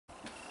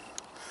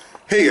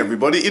Hey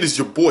everybody, it is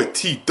your boy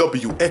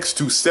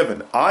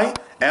TWX27. I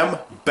am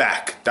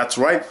back. That's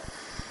right.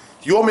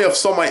 You all may have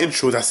saw my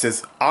intro that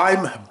says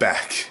I'm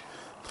back.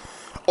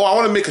 Oh, I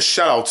want to make a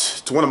shout out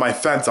to one of my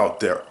fans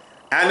out there,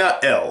 Anna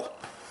L.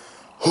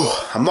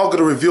 I'm not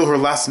gonna reveal her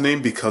last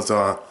name because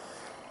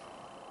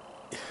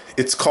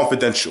it's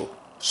confidential.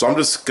 So I'm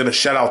just gonna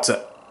shout out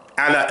to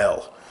Anna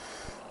L.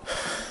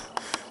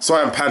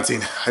 Sorry I'm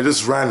panting. I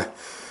just ran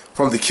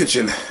from the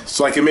kitchen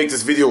so I can make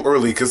this video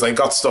early because I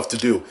got stuff to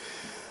do.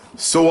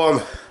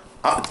 So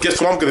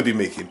guess what I'm gonna be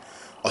making?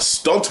 A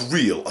stunt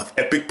reel of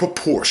epic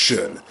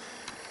proportion.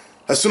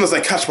 As soon as I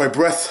catch my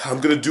breath, I'm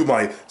gonna do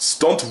my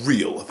stunt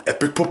reel of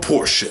epic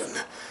proportion.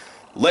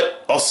 Let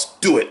us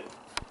do it.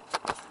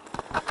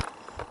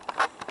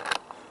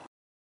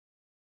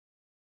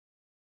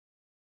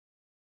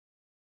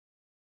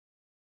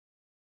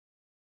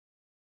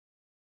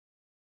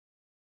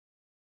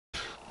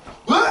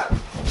 What?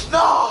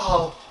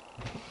 No!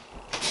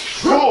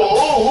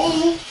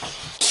 Oh!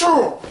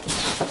 Sure!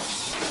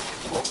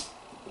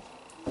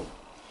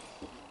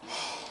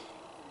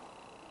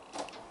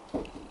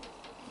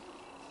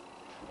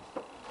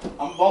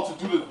 I'm about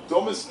to do the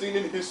dumbest thing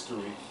in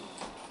history.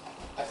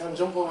 I can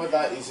jump over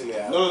that easily.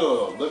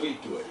 No. Let me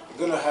do it.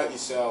 You're gonna hurt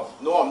yourself.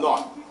 No, I'm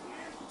not.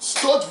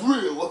 Stunt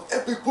reel of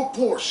epic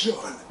proportion.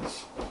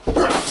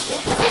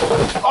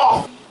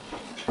 Oh!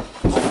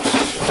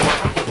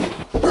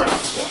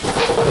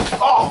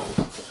 Oh!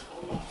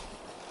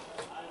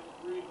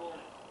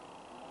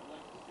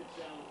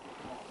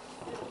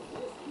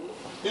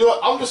 You know what?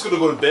 I'm just gonna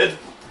go to bed.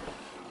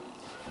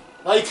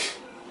 Like,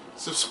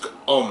 subscribe.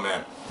 Oh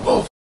man.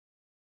 Oh.